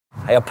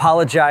I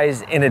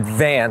apologize in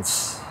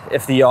advance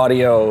if the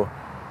audio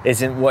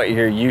isn't what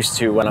you're used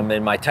to when I'm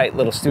in my tight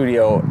little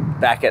studio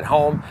back at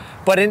home.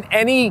 But in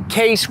any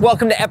case,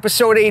 welcome to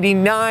episode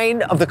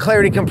 89 of the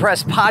Clarity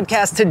Compressed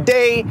podcast.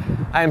 Today,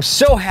 I am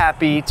so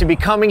happy to be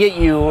coming at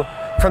you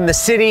from the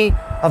city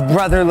of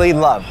brotherly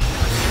love.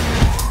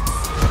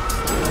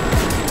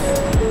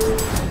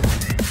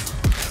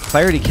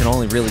 Clarity can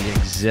only really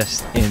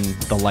exist in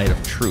the light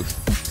of truth.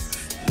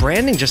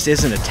 Branding just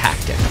isn't a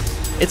tactic.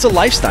 It's a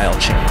lifestyle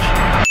change.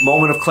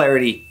 Moment of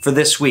clarity for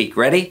this week.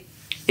 Ready?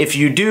 If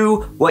you do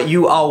what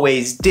you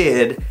always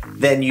did,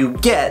 then you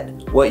get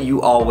what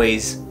you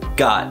always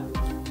got.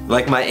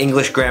 Like my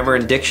English grammar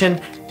and diction,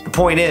 the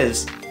point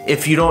is,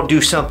 if you don't do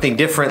something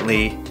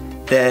differently,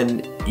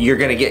 then you're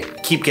gonna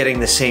keep getting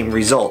the same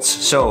results.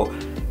 So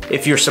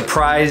if you're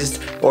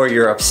surprised or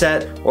you're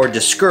upset or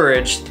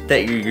discouraged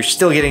that you're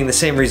still getting the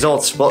same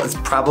results, well, it's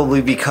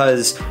probably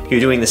because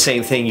you're doing the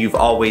same thing you've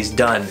always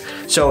done.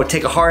 So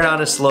take a hard,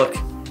 honest look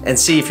and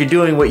see if you're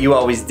doing what you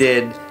always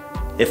did,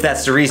 if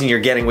that's the reason you're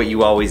getting what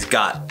you always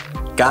got.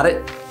 Got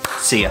it?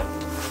 See ya.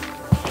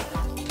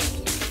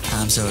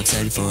 I'm so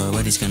excited for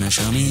what he's gonna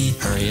show me.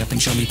 Hurry up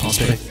and show me Paul's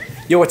pick.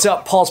 Yo, what's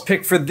up? Paul's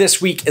pick for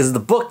this week is the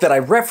book that I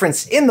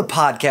reference in the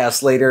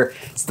podcast later.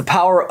 It's The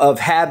Power of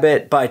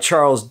Habit by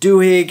Charles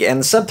Duhigg, and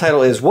the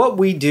subtitle is What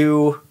We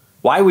Do,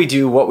 Why We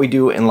Do What We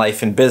Do in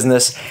Life and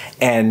Business.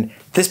 And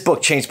this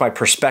book changed my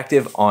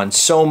perspective on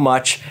so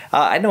much.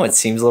 I know it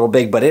seems a little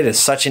big, but it is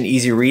such an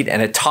easy read,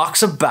 and it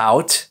talks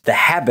about the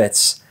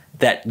habits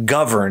that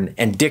govern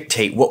and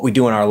dictate what we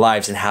do in our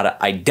lives and how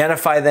to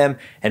identify them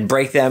and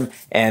break them.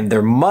 And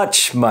they're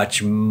much,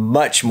 much,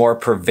 much more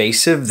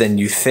pervasive than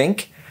you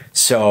think.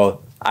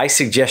 So I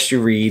suggest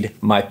you read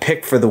my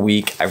pick for the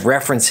week. I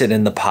reference it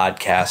in the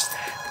podcast,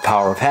 The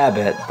Power of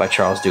Habit by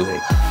Charles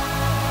Duhigg.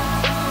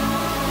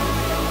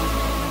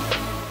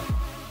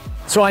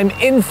 So I'm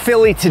in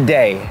Philly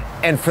today,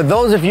 and for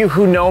those of you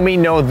who know me,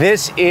 know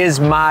this is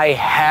my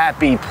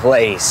happy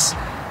place.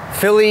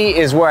 Philly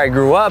is where I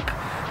grew up.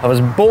 I was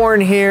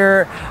born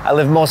here. I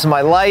lived most of my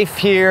life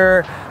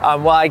here.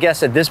 Well, I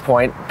guess at this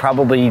point,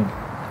 probably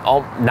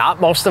not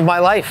most of my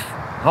life.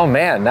 Oh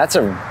man, that's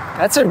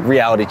a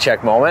reality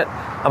check moment.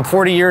 I'm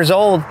 40 years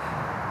old.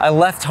 I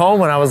left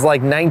home when I was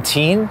like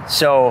 19,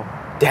 so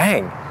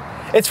dang.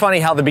 It's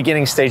funny how the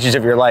beginning stages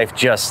of your life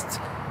just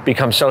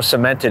become so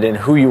cemented in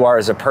who you are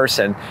as a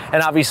person.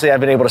 And obviously I've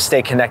been able to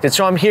stay connected.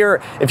 So I'm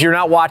here, if you're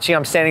not watching,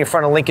 I'm standing in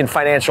front of Lincoln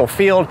Financial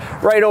Field.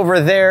 Right over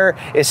there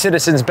is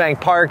Citizens Bank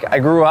Park. I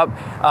grew up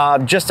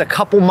just a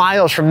couple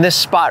miles from this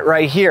spot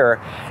right here.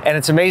 And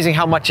it's amazing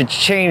how much it's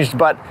changed,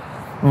 but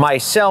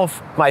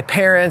myself, my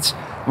parents,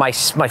 my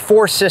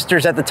four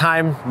sisters at the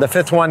time, the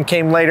fifth one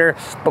came later,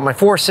 but my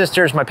four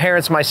sisters, my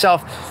parents,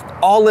 myself,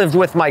 all lived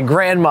with my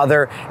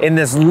grandmother in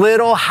this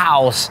little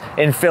house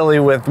in Philly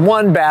with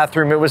one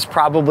bathroom. It was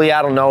probably,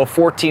 I don't know,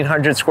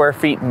 1,400 square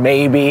feet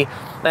maybe,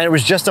 and it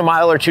was just a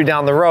mile or two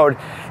down the road.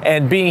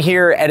 And being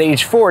here at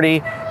age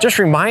 40 just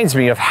reminds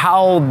me of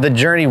how the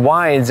journey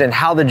winds and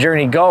how the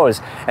journey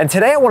goes. And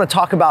today I want to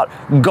talk about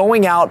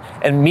going out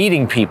and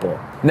meeting people.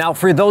 Now,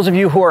 for those of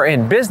you who are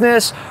in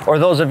business, or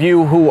those of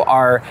you who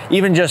are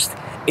even just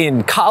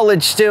in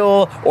college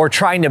still, or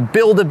trying to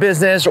build a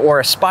business, or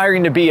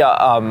aspiring to be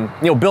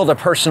build a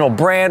personal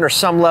brand or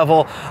some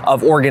level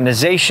of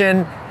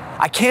organization,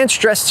 I can't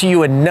stress to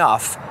you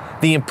enough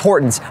the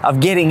importance of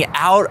getting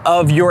out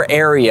of your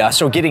area.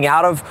 So getting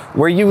out of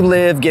where you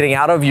live, getting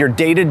out of your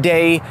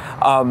day-to-day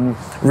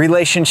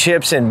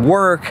relationships in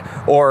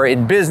work or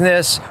in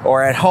business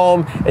or at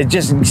home,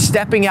 just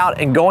stepping out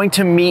and going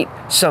to meet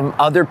some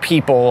other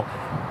people.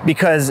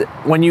 Because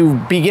when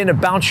you begin to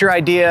bounce your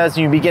ideas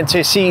and you begin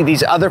to see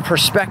these other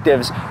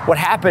perspectives, what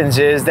happens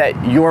is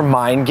that your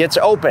mind gets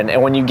open.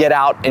 And when you get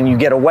out and you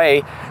get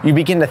away, you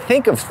begin to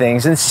think of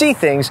things and see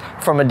things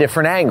from a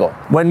different angle.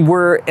 When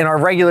we're in our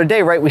regular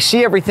day, right, we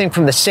see everything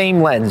from the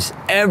same lens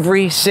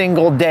every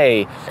single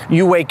day.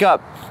 You wake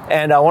up,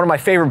 and one of my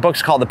favorite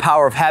books called The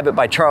Power of Habit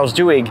by Charles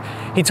Duhigg,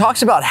 he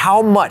talks about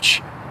how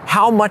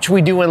much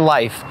we do in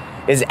life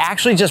is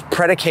actually just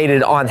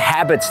predicated on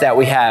habits that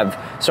we have.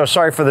 So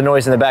sorry for the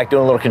noise in the back,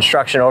 doing a little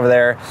construction over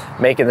there,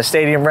 making the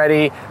stadium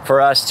ready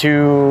for us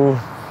to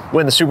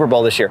win the Super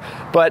Bowl this year.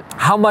 But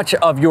how much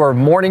of your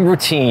morning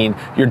routine,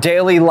 your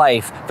daily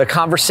life, the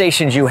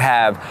conversations you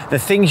have, the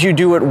things you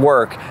do at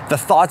work, the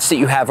thoughts that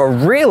you have are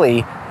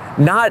really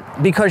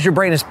not because your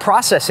brain is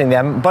processing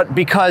them, but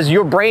because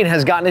your brain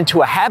has gotten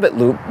into a habit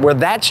loop where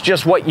that's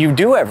just what you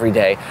do every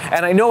day.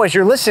 And I know as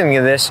you're listening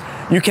to this,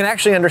 you can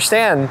actually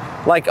understand,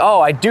 like, oh,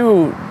 I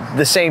do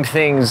the same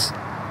things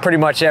pretty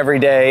much every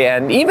day.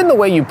 And even the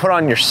way you put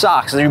on your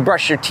socks, you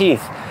brush your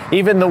teeth,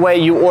 even the way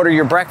you order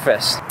your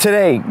breakfast.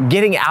 Today,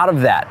 getting out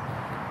of that,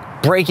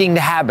 breaking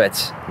the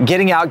habits,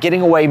 getting out,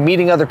 getting away,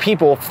 meeting other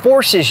people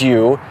forces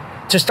you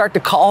to start to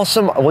call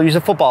some, we'll use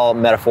a football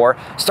metaphor,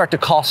 start to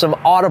call some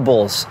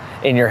audibles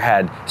in your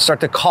head.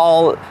 Start to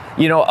call,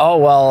 oh,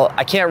 well,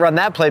 I can't run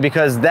that play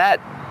because that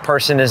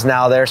person is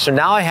now there, so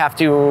now I have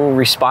to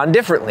respond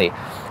differently.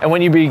 And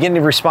when you begin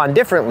to respond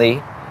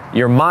differently,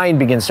 your mind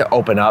begins to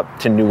open up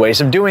to new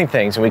ways of doing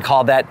things. And we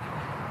call that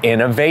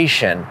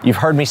innovation. You've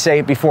heard me say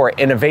it before,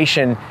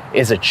 innovation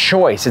is a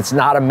choice. It's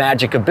not a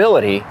magic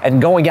ability.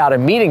 And going out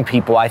and meeting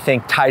people, I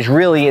think, ties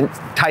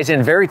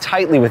in very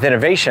tightly with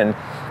innovation,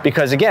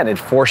 because again, it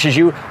forces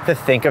you to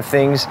think of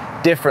things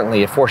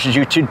differently. It forces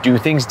you to do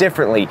things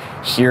differently,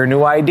 hear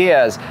new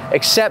ideas,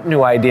 accept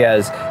new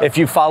ideas. If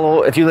you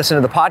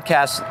listen to the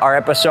podcast, our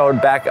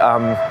episode back,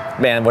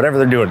 man, whatever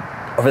they're doing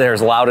over there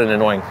is loud and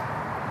annoying.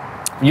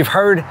 You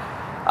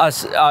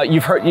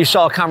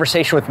saw a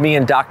conversation with me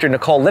and Dr.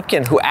 Nicole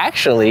Lipkin, who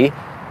actually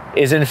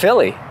is in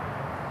Philly.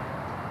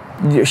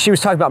 She was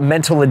talking about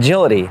mental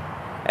agility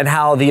and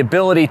how the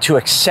ability to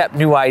accept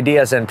new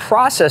ideas and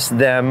process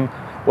them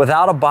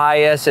without a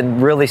bias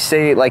and really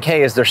say like,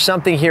 hey, is there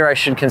something here I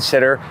should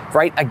consider,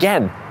 right?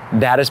 Again,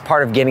 that is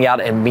part of getting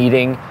out and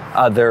meeting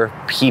other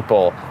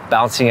people,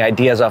 bouncing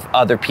ideas off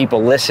other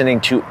people,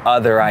 listening to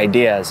other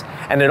ideas.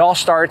 And it all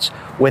starts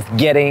with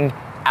getting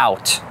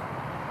out,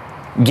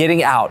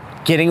 getting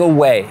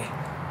away,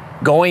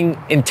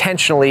 going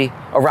intentionally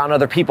around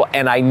other people.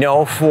 And I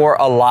know for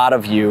a lot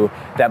of you,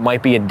 that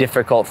might be a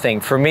difficult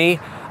thing. For me,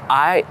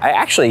 I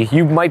actually,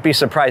 you might be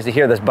surprised to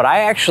hear this, but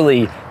I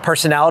actually,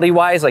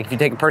 personality-wise, like if you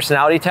take a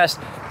personality test,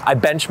 I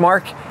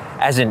benchmark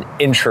as an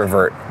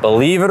introvert.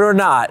 Believe it or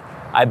not,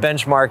 I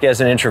benchmark as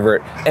an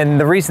introvert. And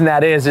the reason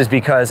that is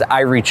because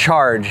I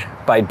recharge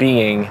by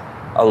being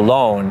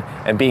alone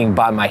and being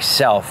by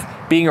myself.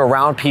 Being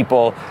around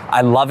people,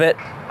 I love it.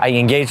 I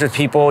engage with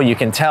people. You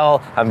can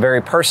tell I'm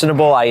very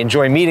personable. I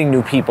enjoy meeting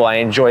new people. I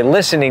enjoy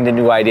listening to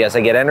new ideas.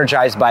 I get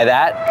energized by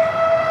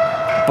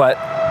that.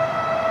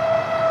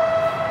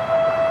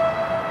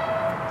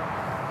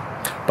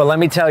 But let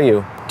me tell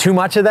you, too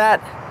much of that,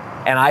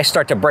 and I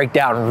start to break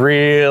down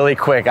really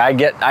quick. I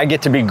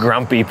get to be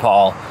grumpy,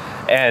 Paul.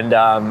 And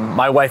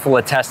my wife will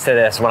attest to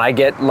this. When I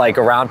get like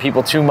around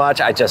people too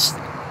much,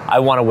 I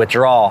want to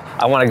withdraw.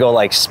 I want to go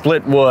like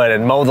split wood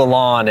and mow the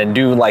lawn and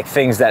do like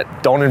things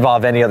that don't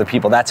involve any other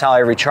people. That's how I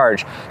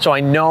recharge. So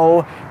I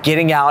know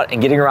getting out and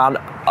getting around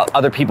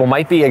other people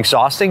might be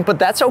exhausting, but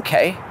that's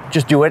okay.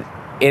 Just do it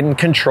in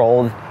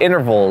controlled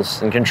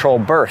intervals and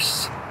controlled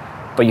bursts.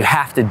 But you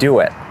have to do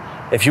it.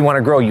 If you want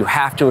to grow, you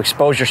have to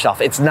expose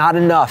yourself. It's not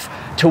enough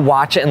to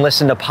watch and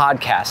listen to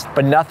podcasts,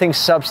 but nothing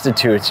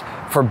substitutes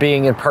for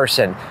being in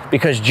person,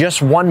 because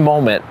just one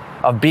moment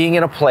of being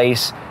in a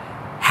place,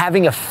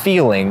 having a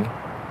feeling,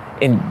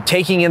 in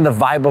taking in the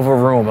vibe of a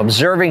room,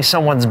 observing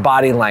someone's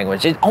body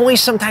language, it only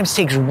sometimes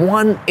takes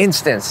one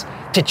instance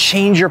to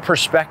change your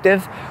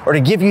perspective or to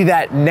give you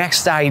that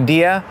next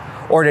idea,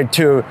 or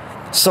to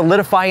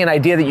solidify an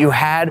idea that you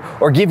had,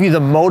 or give you the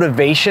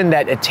motivation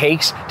that it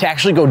takes to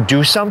actually go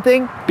do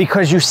something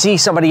because you see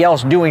somebody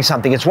else doing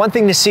something. It's one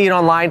thing to see it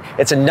online,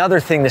 it's another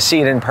thing to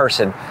see it in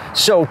person.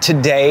 So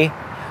today,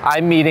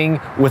 I'm meeting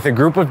with a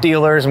group of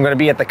dealers. I'm going to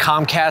be at the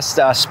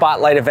Comcast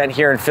Spotlight event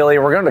here in Philly.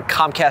 We're going to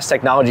Comcast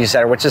Technology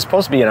Center, which is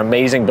supposed to be an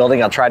amazing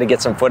building. I'll try to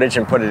get some footage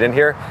and put it in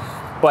here.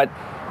 But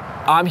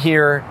I'm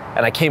here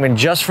and I came in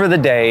just for the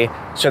day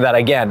so that,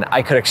 again,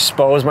 I could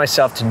expose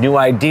myself to new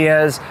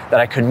ideas,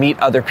 that I could meet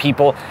other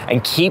people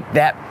and keep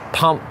that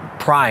pump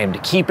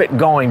primed, keep it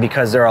going,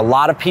 because there are a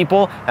lot of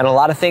people and a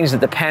lot of things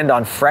that depend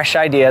on fresh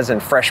ideas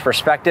and fresh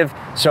perspective.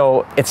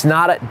 So it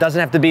doesn't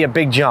have to be a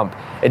big jump.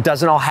 It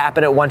doesn't all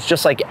happen at once,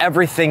 just like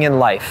everything in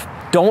life.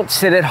 Don't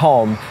sit at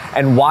home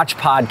and watch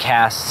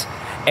podcasts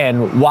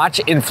and watch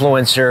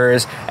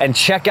influencers and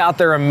check out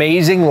their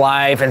amazing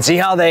life and see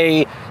how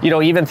they,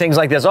 even things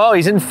like this, oh,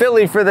 he's in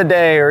Philly for the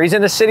day or he's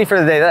in the city for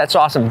the day. That's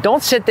awesome.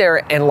 Don't sit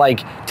there and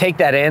like take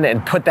that in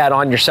and put that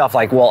on yourself.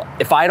 Like, well,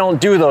 if I don't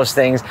do those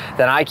things,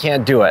 then I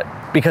can't do it,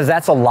 because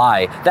that's a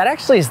lie. That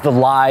actually is the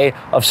lie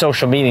of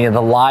social media,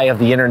 the lie of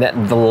the internet,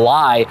 the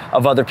lie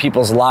of other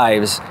people's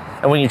lives.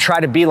 And when you try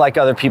to be like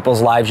other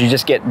people's lives, you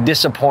just get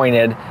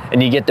disappointed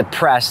and you get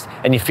depressed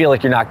and you feel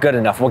like you're not good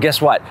enough. Well,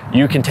 guess what?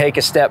 You can take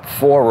a step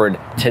forward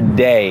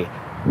today.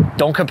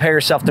 Don't compare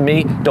yourself to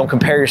me. Don't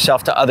compare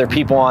yourself to other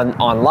people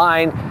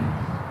online.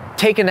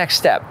 Take a next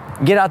step.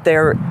 Get out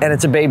there, and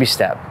it's a baby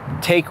step.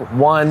 Take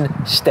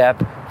one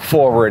step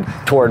forward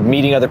toward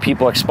meeting other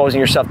people, exposing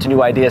yourself to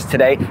new ideas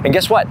today. And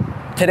guess what?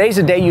 Today's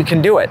a day you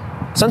can do it.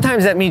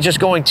 Sometimes that means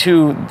just going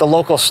to the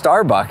local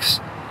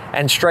Starbucks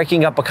and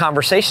striking up a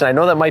conversation. I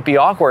know that might be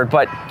awkward,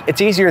 but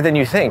it's easier than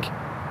you think.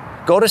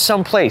 Go to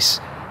some place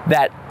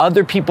that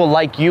other people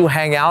like you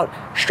hang out,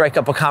 strike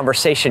up a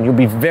conversation. You'll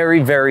be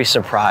very, very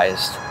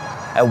surprised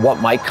at what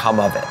might come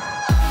of it.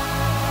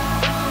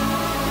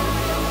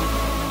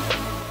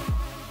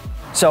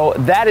 So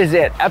that is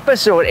it,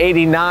 episode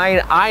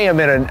 89. I am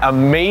in an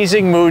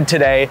amazing mood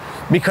today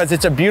because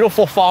it's a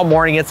beautiful fall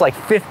morning. It's like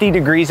 50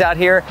 degrees out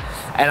here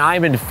and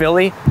I'm in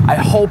Philly. I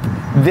hope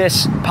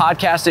this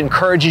podcast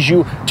encourages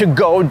you to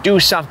go do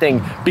something,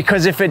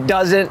 because if it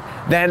doesn't,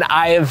 then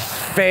I have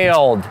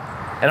failed.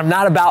 And I'm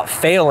not about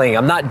failing.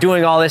 I'm not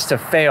doing all this to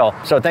fail.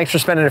 So thanks for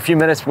spending a few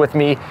minutes with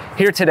me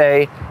here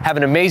today. Have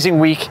an amazing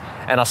week,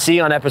 and I'll see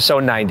you on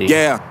episode 90.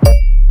 Yeah.